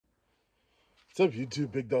What's up,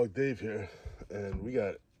 YouTube? Big Dog Dave here, and we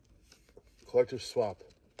got Collector Swap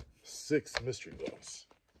 6 mystery box.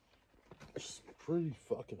 It's pretty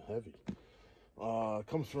fucking heavy.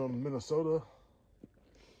 Comes from Minnesota,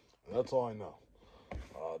 and that's all I know.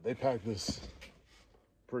 They packed this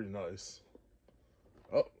pretty nice.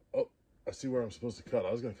 Oh, I see where I'm supposed to cut.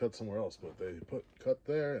 I was gonna cut somewhere else, but they put cut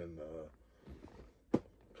there and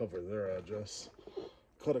cover their address,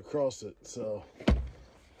 cut across it, so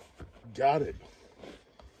got it.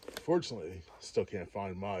 Fortunately, still can't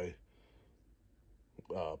find my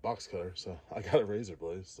box cutter, so I got a razor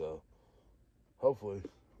blade, so hopefully,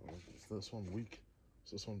 is this one weak?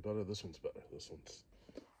 Is this one better? This one's better. This one's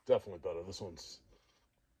definitely better. This one's,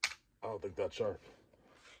 I don't think that sharp.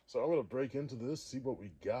 So I'm gonna break into this, see what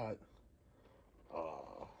we got.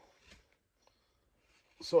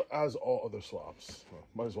 So as all other swaps,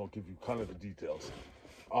 might as well give you kind of the details.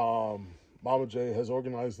 Mama J has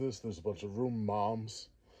organized this. There's a bunch of room moms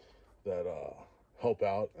that help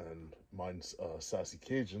out, and mine's Sassy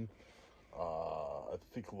Cajun. I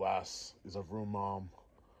think Lass is a room mom,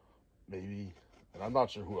 maybe, and I'm not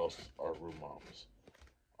sure who else are room moms.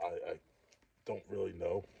 I don't really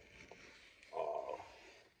know.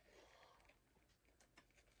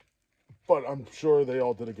 But I'm sure they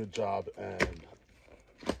all did a good job, and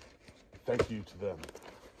thank you to them.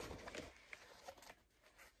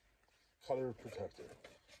 Cutter protector.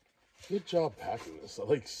 Good job packing this.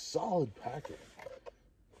 Like, solid packing.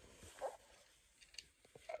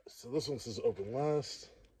 So this one says open last.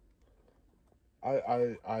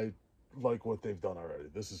 I like what they've done already.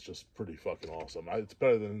 This is just pretty fucking awesome. It's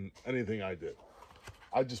better than anything I did.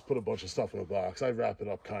 I just put a bunch of stuff in a box. I wrap it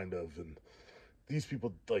up kind of, and these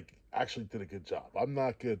people like actually did a good job. I'm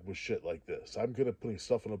not good with shit like this. I'm good at putting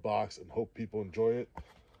stuff in a box and hope people enjoy it.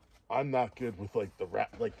 I'm not good with like the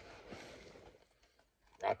wrapping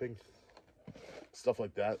stuff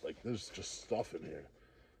like that. Like, there's just stuff in here.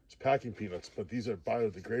 It's packing peanuts, but these are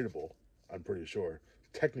biodegradable, I'm pretty sure.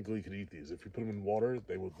 Technically, you could eat these. If you put them in water,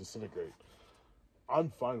 they will disintegrate. I'm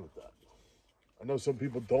fine with that. I know some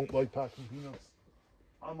people don't like packing peanuts.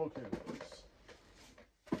 I'm okay with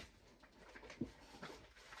this.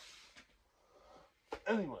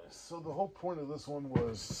 Anyways, so the whole point of this one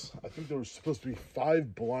was, I think there was supposed to be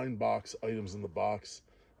 5 blind box items in the box,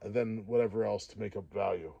 and then whatever else to make up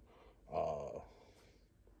value.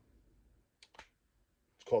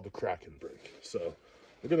 It's called the Kraken break. So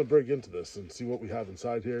we're gonna break into this and see what we have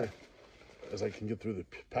inside here, as I can get through the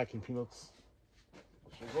packing peanuts.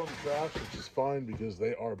 Which will go in the trash, which is fine because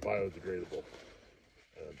they are biodegradable.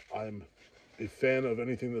 And I'm a fan of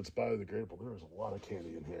anything that's biodegradable. There is a lot of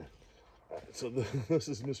candy in here. So this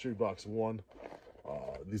is mystery box 1.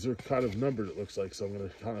 These are kind of numbered, it looks like, so I'm going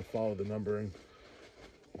to kind of follow the numbering.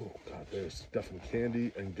 Oh god, there's definitely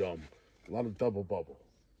candy and gum. A lot of double bubble,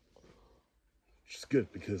 which is good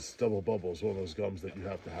because double bubble is one of those gums that you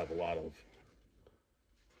have to have a lot of.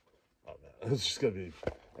 Oh man, it's just gonna be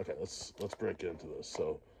okay. Let's break into this.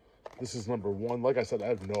 So this is number 1. Like I said, I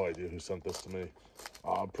have no idea who sent this to me.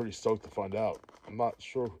 I'm pretty stoked to find out. I'm not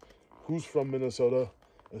sure who's from Minnesota.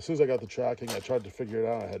 As soon as I got the tracking, I tried to figure it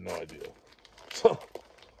out. I had no idea. So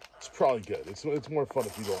it's probably good. It's more fun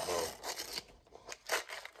if you don't know.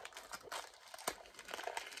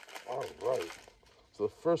 All right. So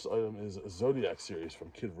the first item is a Zodiac series from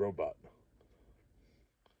Kid Robot.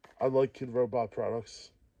 I like Kid Robot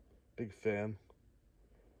products. Big fan.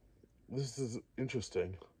 This is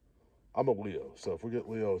interesting. I'm a Leo, so if we get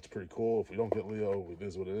Leo, it's pretty cool. If we don't get Leo, it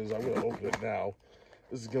is what it is. I'm going to open it now.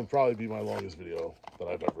 This is going to probably be my longest video that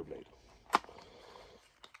I've ever made.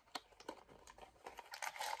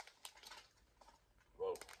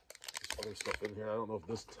 Whoa, there's other stuff in here. I don't know if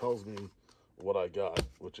this tells me what I got,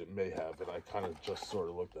 which it may have, and I kind of just sort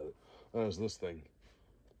of looked at it. And there's this thing.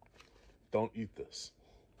 Don't eat this.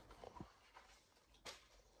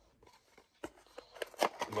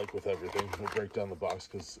 Like with everything, we'll break down the box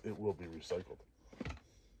because it will be recycled.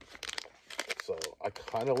 So I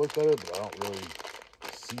kind of looked at it, but I don't really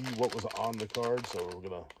see what was on the card, so we're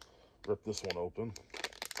gonna rip this one open.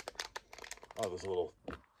 Oh, there's a little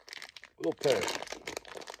pair.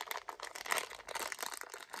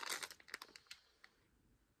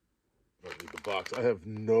 Don't need the box. I have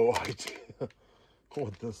no idea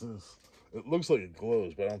what this is. It looks like it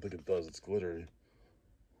glows, but I don't think it does. It's glittery.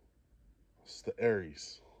 It's the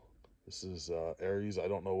Aries. This is Aries. I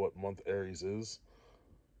don't know what month Aries is,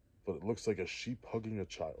 but it looks like a sheep hugging a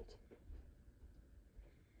child.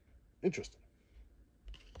 Interesting.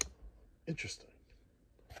 Interesting.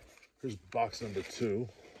 Here's box number 2.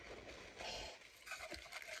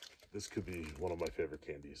 This could be one of my favorite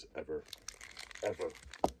candies ever.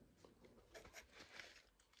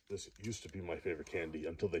 This used to be my favorite candy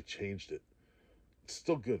until they changed it. It's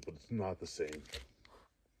still good, but it's not the same.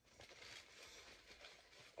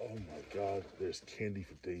 Oh my God, there's candy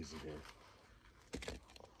for days in here.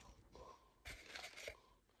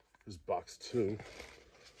 Here's box 2.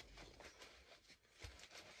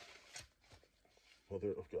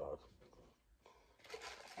 Mother of God.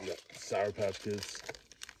 We got Sour Patch Kids.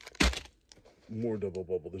 More Double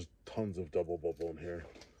Bubble. There's tons of Double Bubble in here.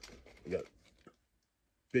 We got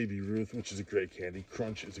Baby Ruth, which is a great candy.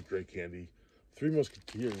 Crunch is a great candy. Three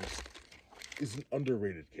Musketeers is an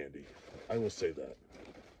underrated candy. I will say that.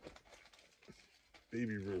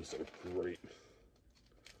 Baby Ruths are great.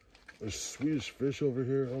 There's Swedish Fish over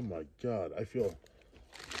here. Oh my God. I feel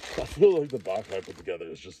like the box I put together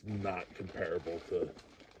is just not comparable to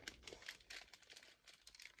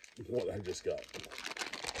what I just got.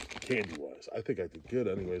 Candy-wise. I think I did good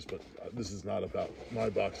anyways, but this is not about my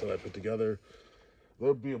box that I put together.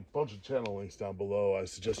 There'll be a bunch of channel links down below. I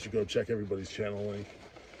suggest you go check everybody's channel link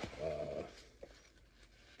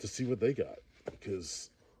to see what they got, because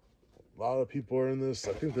a lot of people are in this.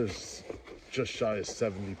 I think there's just shy of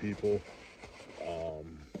 70 people.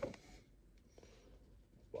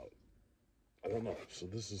 But I don't know. So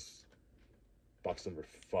this is box number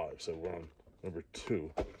 5. So we're on number 2.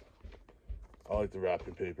 I like the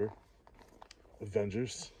wrapping paper.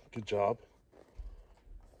 Avengers, good job.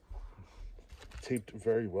 Taped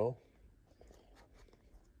very well.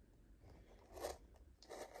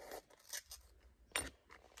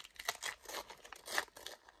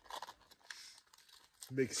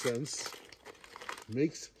 Makes sense.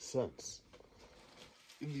 Makes sense.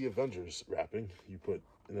 In the Avengers wrapping, you put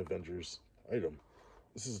an Avengers item.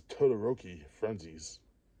 This is Todoroki Frenzies.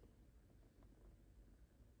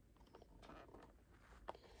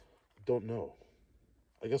 Don't know.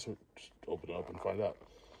 I guess we'll just open it up and find out.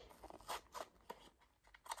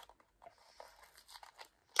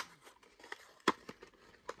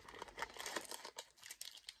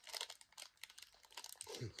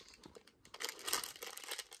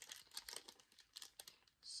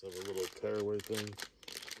 Just have a little tearaway thing.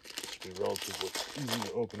 Should be relatively easy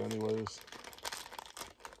to open anyways.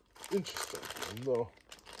 Interesting. No.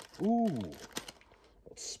 Ooh.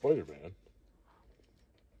 That's Spider-Man.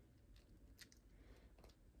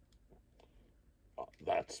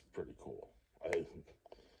 That's pretty cool.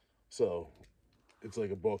 So, it's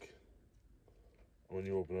like a book. When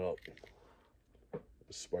you open it up,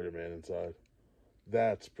 there's Spider-Man inside.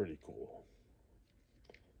 That's pretty cool.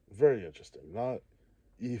 Very interesting. Not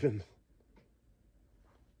even,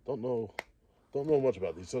 don't know much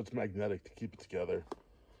about these. So it's magnetic to keep it together.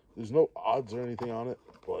 There's no odds or anything on it,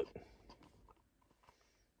 but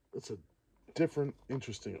it's a different,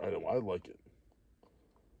 interesting item. I like it.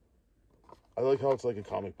 I like how it's like a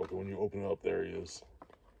comic book, and when you open it up, there he is.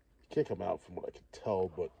 He can't come out from what I can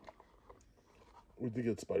tell, but we did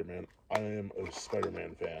get Spider-Man. I am a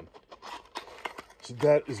Spider-Man fan. So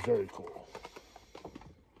that is very cool.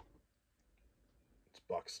 It's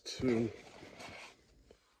box 2.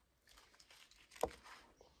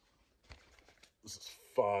 This is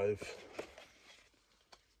 5.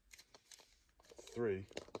 3.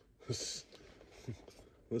 This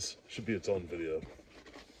should be its own video.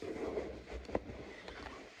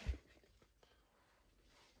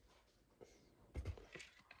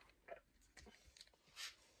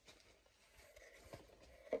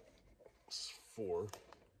 This is 4.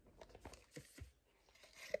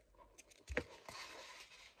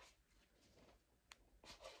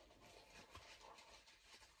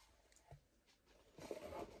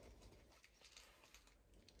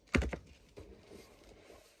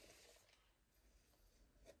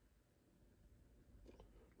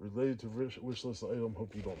 Related to wish list item,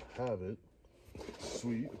 hope you don't have it.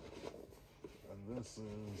 Sweet. And this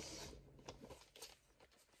is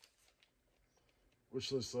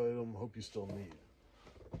wish list item, hope you still need.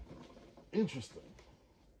 Interesting.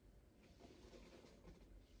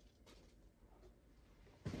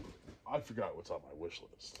 I forgot what's on my wish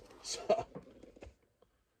list. So,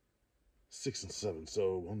 6 and 7.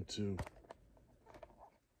 So 1, 2,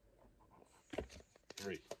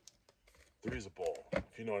 3. 3 is a ball.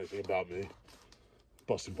 If you know anything about me,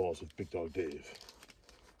 busting balls with Big Dog Dave.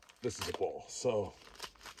 This is a ball. So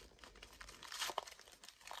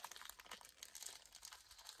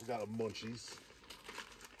we got a Munchies.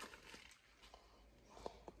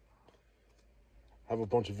 Have a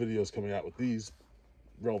bunch of videos coming out with these.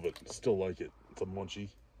 Relevant. Still like it. It's a Munchie.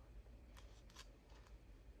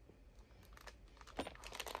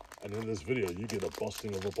 And in this video, you get a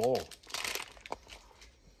busting of a ball.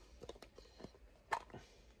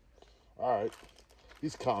 Alright.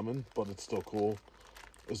 He's common, but it's still cool.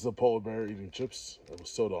 This is a polar bear eating chips and with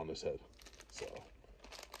soda on his head. So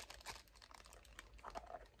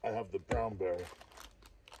I have the brown bear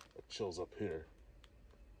that chills up here.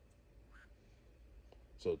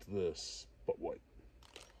 So it's this, but white.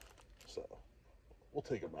 So we'll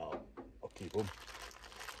take him out. I'll keep him.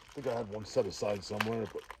 I think I had one set aside somewhere,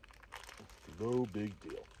 but no big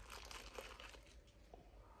deal.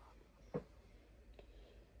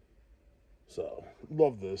 So,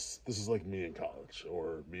 love this. This is like me in college,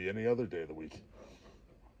 or me any other day of the week.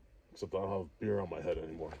 Except I don't have beer on my head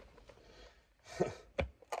anymore. But,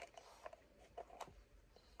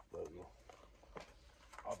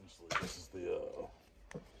 obviously, this is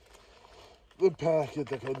the packet,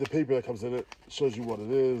 the paper that comes in it. Shows you what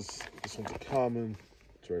it is. This one's a common.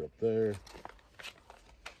 It's right up there.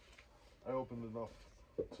 I opened enough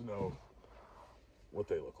to know what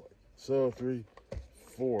they look like. So, 3,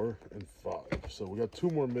 4, and 5. So we got 2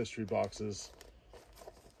 more mystery boxes.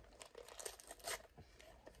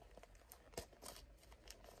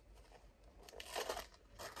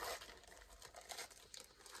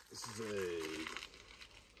 This is a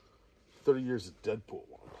 30 Years of Deadpool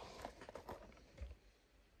one.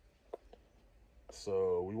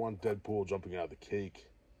 So we want Deadpool jumping out of the cake.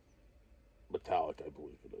 Metallic, I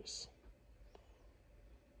believe it is.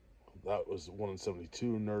 That was 1 in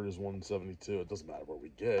 72. Nerd is 1 in 72. It doesn't matter what we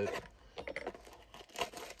get.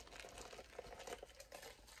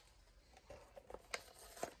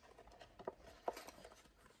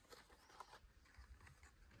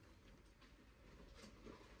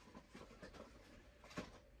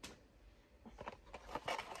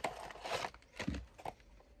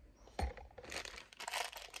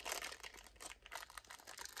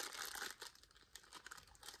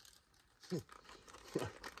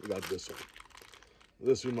 We got this one.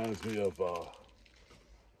 This reminds me of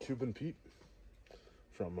Cuban Pete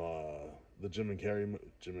from the Jim Carrey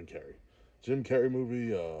movie,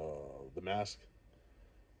 The Mask.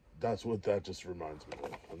 That's what that just reminds me of.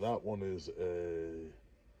 And that one is a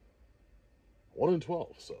 1 in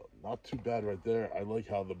 12, so not too bad right there. I like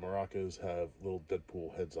how the maracas have little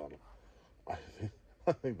Deadpool heads on them.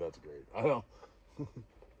 I think that's great. I don't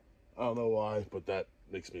know why, but that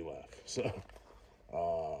makes me laugh. So,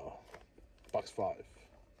 box 5.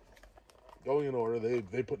 Going in order,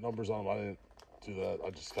 they put numbers on them. I didn't do that. I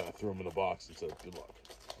just kind of threw them in a box and said, good luck.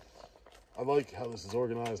 I like how this is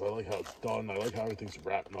organized. I like how it's done. I like how everything's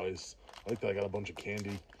wrapped nice. I like that I got a bunch of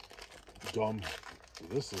candy, gum.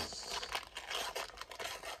 This is...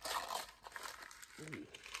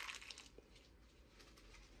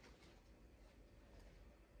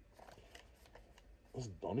 This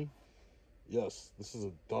is Dunny? Yes, this is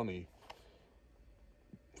a Dunny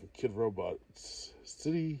from Kid Robot. It's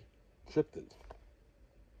City Cryptid.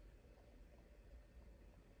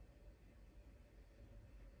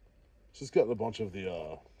 She's got a bunch of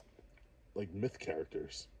the, like, myth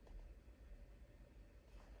characters.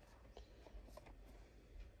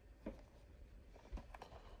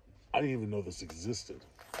 I didn't even know this existed.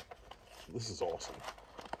 This is awesome.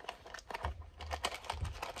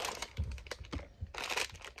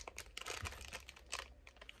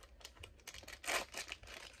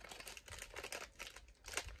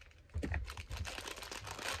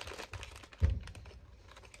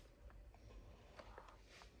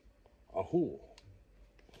 A Hool.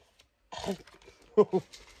 I don't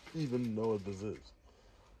even know what this is.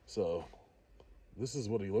 So, this is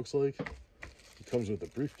what he looks like. He comes with a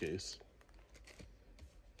briefcase.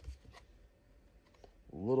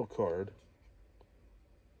 Little card.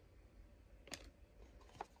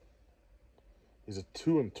 He's a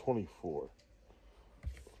 2 in 24.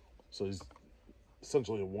 So he's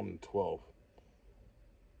essentially a 1 in 12.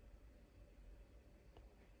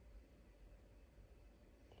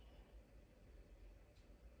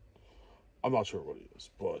 I'm not sure what he is,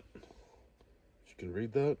 but if you can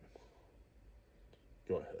read that,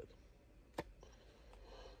 go ahead.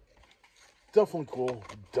 Definitely cool.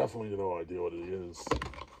 Definitely no idea what it is.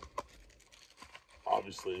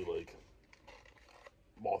 Obviously, like,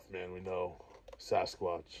 Mothman, we know.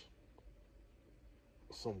 Sasquatch.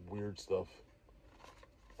 Some weird stuff.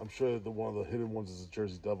 I'm sure that one of the hidden ones is a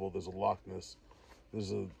Jersey Devil. There's a Loch Ness.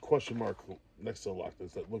 There's a question mark next to the Loch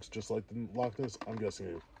Ness that looks just like the Loch Ness. I'm guessing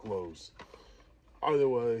it glows. Either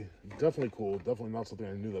way, definitely cool. Definitely not something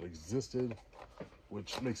I knew that existed,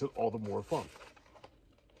 which makes it all the more fun.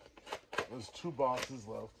 There's 2 boxes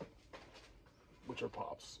left, which are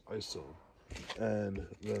pops, I assume. And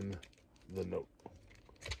then the note.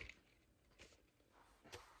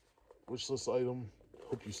 Wishlist item.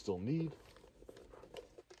 Hope you still need.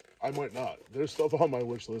 I might not. There's stuff on my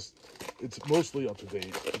wish list it's mostly up to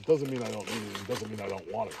date. It doesn't mean I don't need it. It doesn't mean I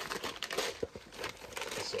don't want it.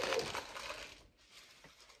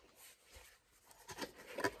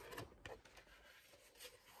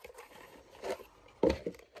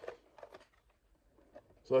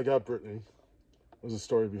 So, I got Brittany. There's a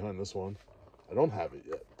story behind this one. I don't have it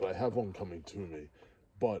yet, but I have one coming to me.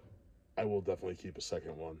 But I will definitely keep a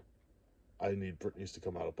second one. I need Brittany's to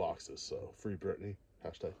come out of boxes, so free Brittany,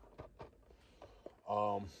 hashtag.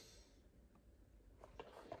 Um,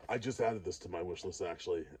 I just added this to my wish list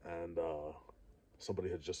actually, and somebody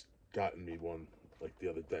had just gotten me one like the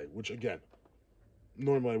other day, which again,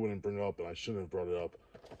 normally I wouldn't bring it up and I shouldn't have brought it up.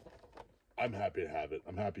 I'm happy to have it.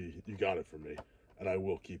 I'm happy you got it for me, and I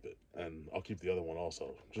will keep it, and I'll keep the other one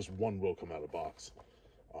also. Just one will come out of box.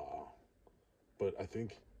 But I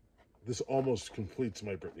think this almost completes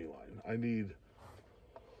my Brittany line. I need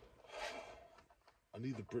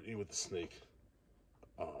the Brittany with the snake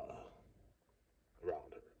around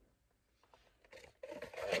her.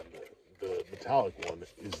 And the metallic one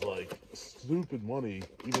is like stupid money,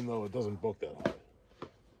 even though it doesn't book that high.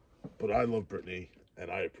 But I love Brittany, and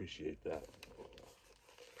I appreciate that.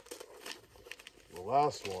 The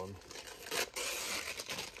last one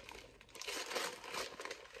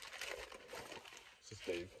this is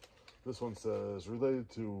Dave. This one says, related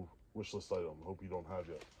to wish list item. Hope you don't have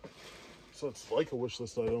yet. So it's like a wish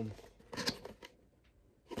list item.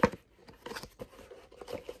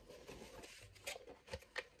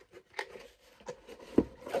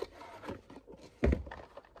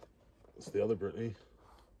 It's the other Brittany.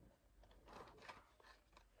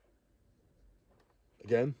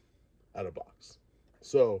 Again, out of box.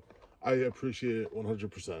 So I appreciate it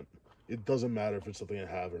 100%. It doesn't matter if it's something I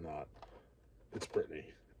have or not. It's Brittany.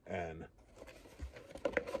 And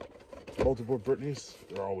multiple Britneys,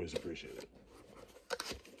 they're always appreciated.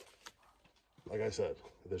 Like I said,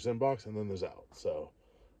 there's inbox and then there's out. So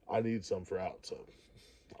I need some for out. So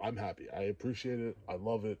I'm happy. I appreciate it. I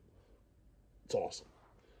love it. It's awesome.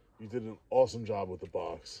 You did an awesome job with the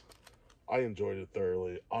box. I enjoyed it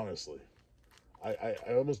thoroughly, honestly. I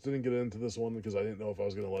almost didn't get into this one because I didn't know if I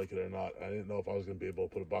was going to like it or not. I didn't know if I was going to be able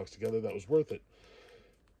to put a box together that was worth it.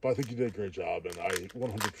 But I think you did a great job, and I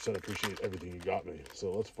 100% appreciate everything you got me. So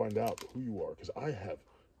let's find out who you are, because I have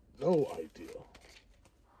no idea.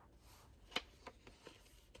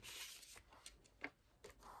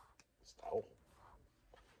 Style.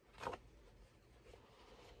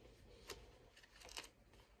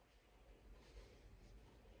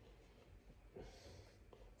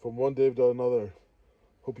 From one Dave to another.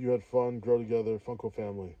 Hope you had fun, grow together, Funko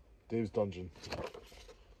family. Dave's Dungeon.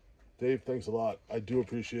 Dave, thanks a lot. I do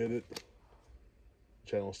appreciate it.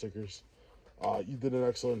 Channel stickers. You did an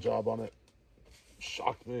excellent job on it.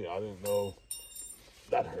 Shocked me. I didn't know.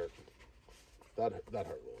 That hurt. That hurt a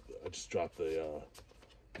little bit. I just dropped the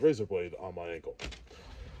razor blade on my ankle.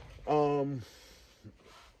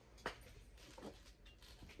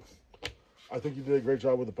 I think you did a great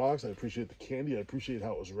job with the box. I appreciate the candy. I appreciate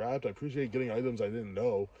how it was wrapped. I appreciate getting items I didn't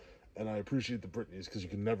know. And I appreciate the Britneys, because you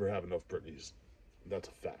can never have enough Britneys. That's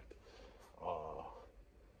a fact.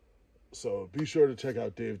 So be sure to check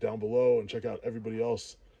out Dave down below and check out everybody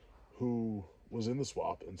else who was in the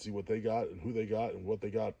swap and see what they got and who they got and what they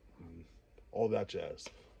got and all that jazz.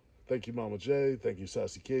 Thank you, Mama J. Thank you,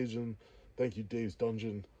 Sassy Cajun. Thank you, Dave's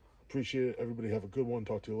Dungeon. Appreciate it. Everybody have a good one.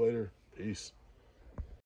 Talk to you later. Peace.